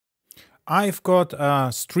I've got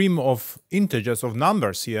a stream of integers, of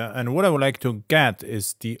numbers here, and what I would like to get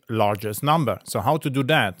is the largest number. So how to do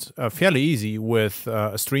that? Fairly easy with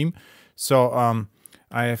a stream. So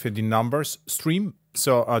I have the numbers stream.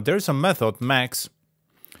 So there's a method max,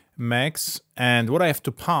 and what I have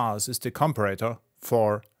to pass is the comparator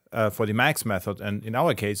for the max method. And in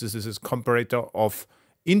our case, this is comparator of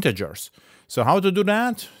integers. So how to do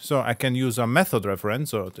that? So I can use a method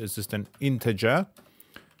reference. So this is an integer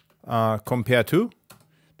compare to.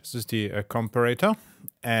 This is the comparator.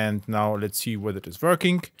 And now let's see whether it is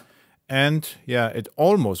working. And yeah, it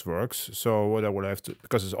almost works. So what I will have to,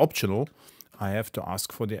 because it's optional, I have to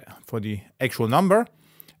ask for the actual number,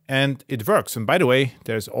 and it works. And by the way,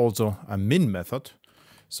 there's also a min method.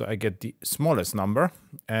 So I get the smallest number,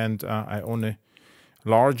 and I only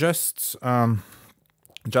largest.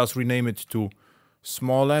 Just rename it to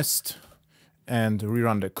smallest and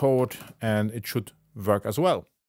rerun the code, and it should work as well.